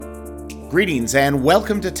Greetings and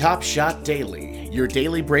welcome to Top Shot Daily, your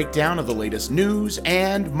daily breakdown of the latest news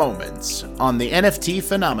and moments on the NFT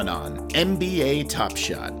phenomenon, NBA Top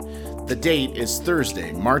Shot. The date is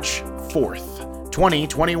Thursday, March 4th,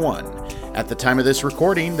 2021. At the time of this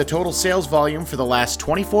recording, the total sales volume for the last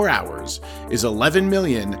 24 hours is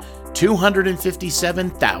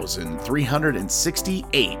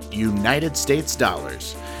 11,257,368 United States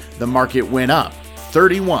dollars. The market went up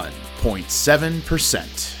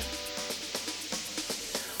 31.7%.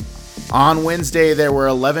 On Wednesday, there were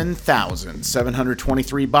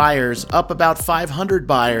 11,723 buyers, up about 500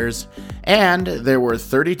 buyers, and there were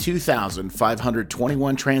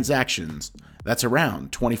 32,521 transactions. That's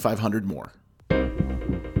around 2,500 more.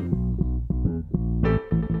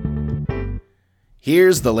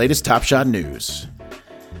 Here's the latest Top Shot news.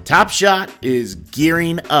 Top Shot is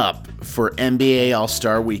gearing up for NBA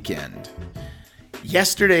All-Star Weekend.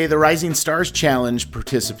 Yesterday, the Rising Stars Challenge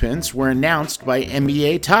participants were announced by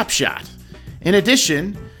NBA Top Shot. In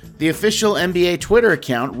addition, the official NBA Twitter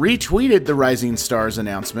account retweeted the Rising Stars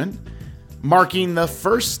announcement, marking the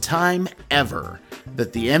first time ever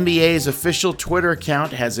that the NBA's official Twitter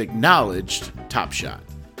account has acknowledged Top Shot.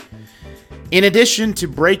 In addition to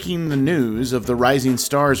breaking the news of the Rising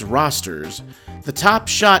Stars rosters, the Top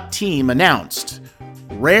Shot team announced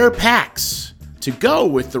rare packs to go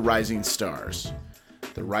with the Rising Stars.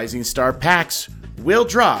 The Rising Star packs will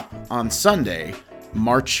drop on Sunday,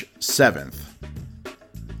 March 7th,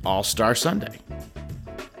 All-Star Sunday.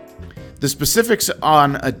 The specifics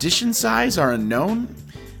on edition size are unknown,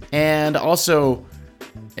 and also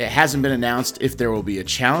it hasn't been announced if there will be a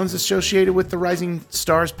challenge associated with the Rising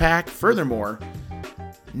Stars pack. Furthermore,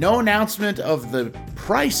 no announcement of the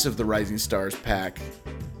price of the Rising Stars pack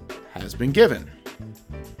has been given.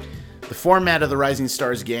 The format of the Rising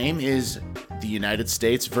Stars game is the United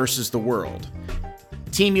States versus the world.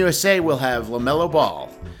 Team USA will have LaMelo Ball,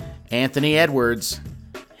 Anthony Edwards,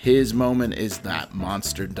 his moment is that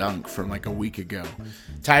monster dunk from like a week ago,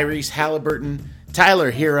 Tyrese Halliburton,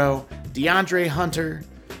 Tyler Hero, DeAndre Hunter,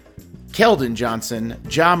 Keldon Johnson,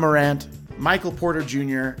 Ja Morant, Michael Porter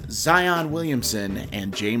Jr., Zion Williamson,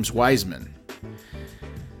 and James Wiseman.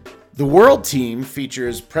 The world team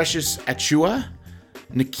features Precious Achiuwa,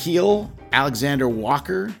 Nickeil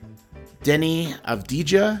Alexander-Walker, Denny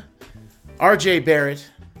Avdija, RJ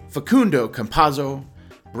Barrett, Facundo Campazzo,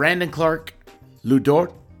 Brandon Clark, Lu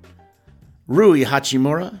Dort, Rui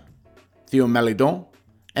Hachimura, Theo Maledon,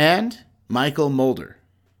 and Michael Mulder.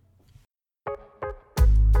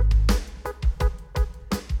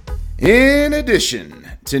 In addition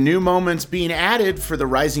to new moments being added for the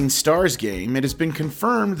Rising Stars game, it has been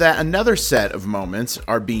confirmed that another set of moments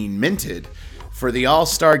are being minted for the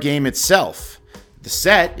All-Star game itself. The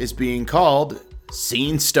set is being called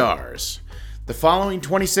Scene Stars. The following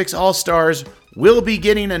 26 All-Stars will be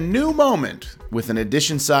getting a new moment with an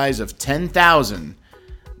edition size of 10,000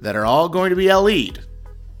 that are all going to be LE'd.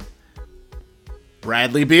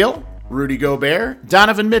 Bradley Beal, Rudy Gobert,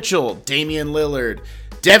 Donovan Mitchell, Damian Lillard,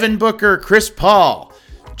 Devin Booker, Chris Paul,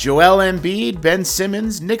 Joel Embiid, Ben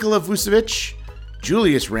Simmons, Nikola Vucevic,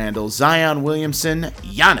 Julius Randle, Zion Williamson,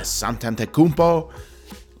 Giannis Antetokounmpo,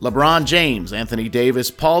 LeBron James, Anthony Davis,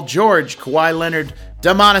 Paul George, Kawhi Leonard,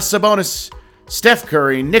 Domantas Sabonis, Steph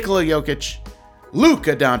Curry, Nikola Jokic,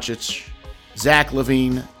 Luka Doncic, Zach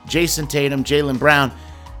LaVine, Jason Tatum, Jaylen Brown,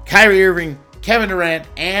 Kyrie Irving, Kevin Durant,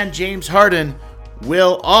 and James Harden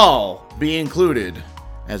will all be included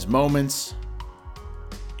as moments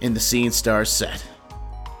in the Scene Stars set.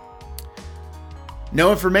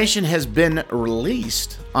 No information has been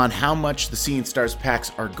released on how much the Scene Stars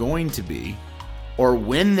packs are going to be, or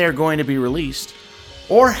when they're going to be released,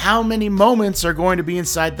 or how many moments are going to be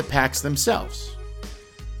inside the packs themselves.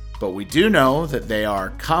 But we do know that they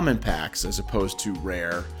are common packs as opposed to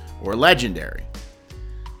rare or legendary.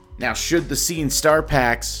 Now, should the Scene Star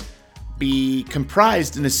packs be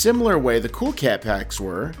comprised in a similar way the Cool Cat packs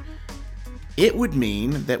were, it would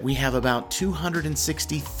mean that we have about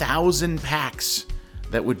 260,000 packs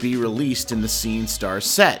that would be released in the Scene Stars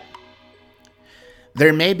set.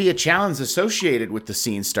 There may be a challenge associated with the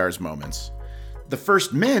Scene Stars moments. The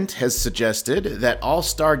First Mint has suggested that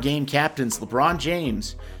All-Star Game captains LeBron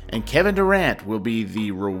James and Kevin Durant will be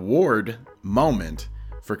the reward moment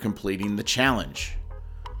for completing the challenge.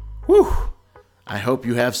 Whew! I hope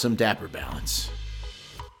you have some dapper balance.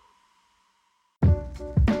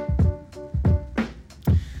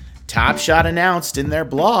 Top Shot announced in their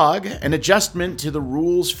blog an adjustment to the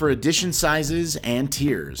rules for edition sizes and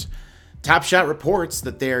tiers. Top Shot reports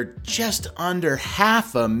that they are just under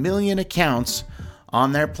 500,000 accounts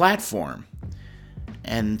on their platform.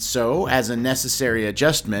 And so, as a necessary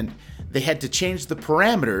adjustment, they had to change the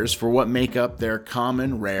parameters for what make up their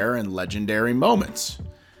common, rare, and legendary moments,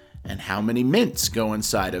 and how many mints go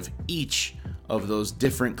inside of each of those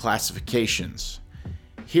different classifications.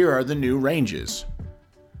 Here are the new ranges.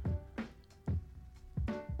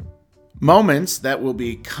 Moments that will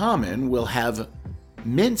be common will have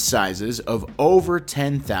mint sizes of over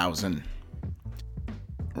 10,000.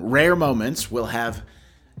 Rare moments will have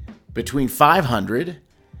between 500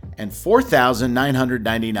 and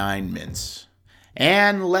 4,999 mints.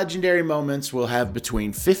 And legendary moments will have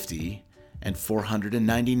between 50 and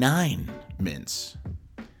 499 mints.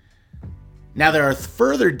 Now there are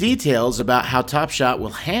further details about how Top Shot will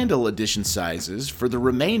handle edition sizes for the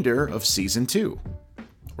remainder of Season 2.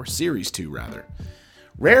 Or Series 2, rather.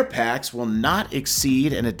 Rare packs will not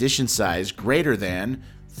exceed an edition size greater than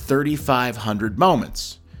 3,500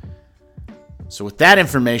 moments. So with that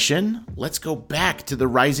information, let's go back to the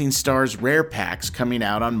Rising Stars rare packs coming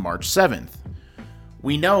out on March 7th.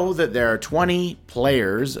 We know that there are 20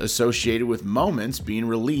 players associated with moments being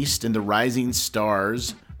released in the Rising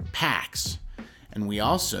Stars packs. And we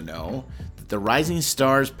also know that the Rising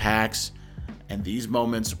Stars packs and these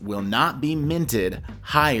moments will not be minted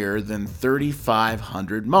higher than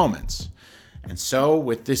 3,500 moments. And so,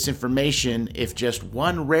 with this information, if just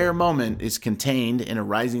one rare moment is contained in a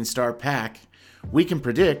Rising Star pack, we can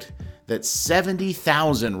predict that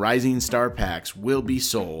 70,000 Rising Star packs will be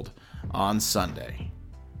sold on Sunday.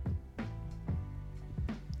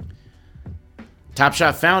 Top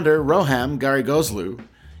Shot founder Roham Garigoslu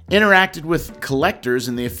interacted with collectors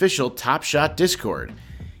in the official Top Shot Discord.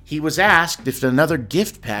 He was asked if another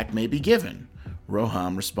gift pack may be given.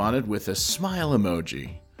 Roham responded with a smile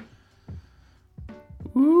emoji.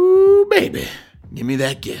 Ooh, baby, give me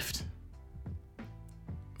that gift.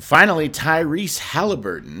 Finally, Tyrese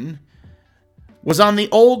Halliburton was on the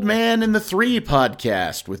Old Man and the Three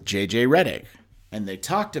podcast with JJ Redick, and they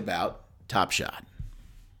talked about Top Shot.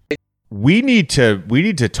 We need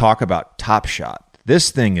to talk about Top Shot.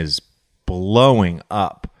 This thing is blowing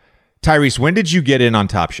up. Tyrese, when did you get in on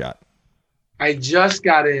Top Shot? I just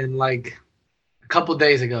got in like a couple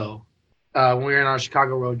days ago when we were in our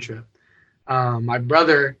Chicago road trip. My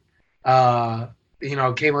brother,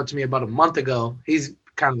 came up to me about a month ago. He's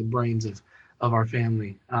kind of the brains of our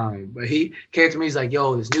family. But he came to me. He's like,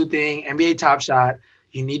 yo, this new thing, NBA Top Shot.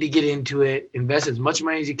 You need to get into it. Invest as much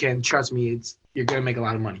money as you can. Trust me, you're going to make a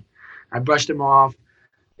lot of money. I brushed him off.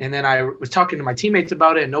 And then I was talking to my teammates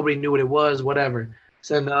about it, and nobody knew what it was, whatever.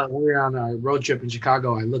 So when we were on a road trip in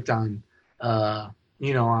Chicago, I looked on Top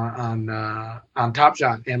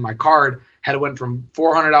Shot, and my card had went from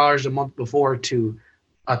 $400 a month before to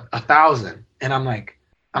 $1,000, and I'm like,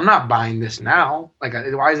 I'm not buying this now. Like,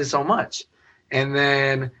 why is it so much? And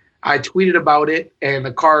then I tweeted about it, and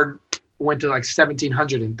the card went to like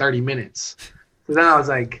 1,700 in 30 minutes. So then I was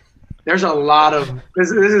like, there's a lot of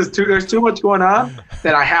there's too much going on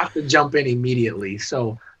that I have to jump in immediately.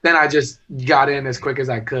 So then I just got in as quick as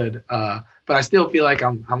I could, but I still feel like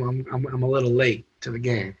I'm a little late to the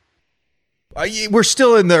game. We're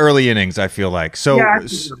still in the early innings, I feel like. So, yeah,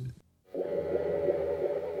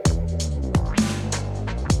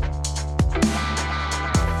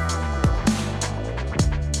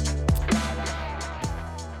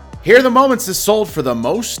 Here are the moments that sold for the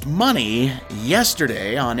most money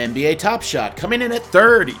yesterday on NBA Top Shot. Coming in at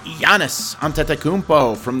third, Giannis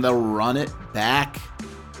Antetokounmpo from the Run It Back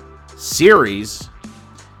series.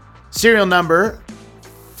 Serial number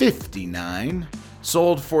 59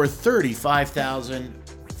 sold for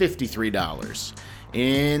 $35,053.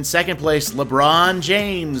 In second place, LeBron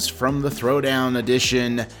James from the Throwdown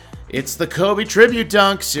edition. It's the Kobe Tribute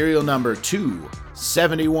Dunk, serial number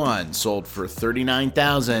 271, sold for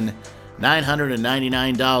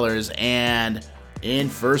 $39,999. And in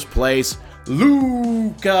first place,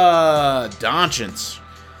 Luka Doncic.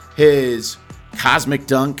 His cosmic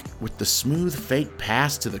dunk with the smooth fake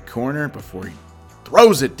pass to the corner before he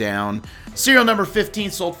throws it down. Serial number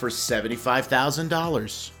 15 sold for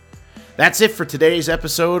 $75,000. That's it for today's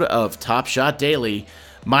episode of Top Shot Daily.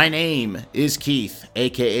 My name is Keith,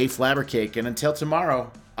 aka Flabbercake, and until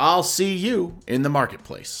tomorrow, I'll see you in the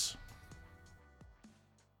marketplace.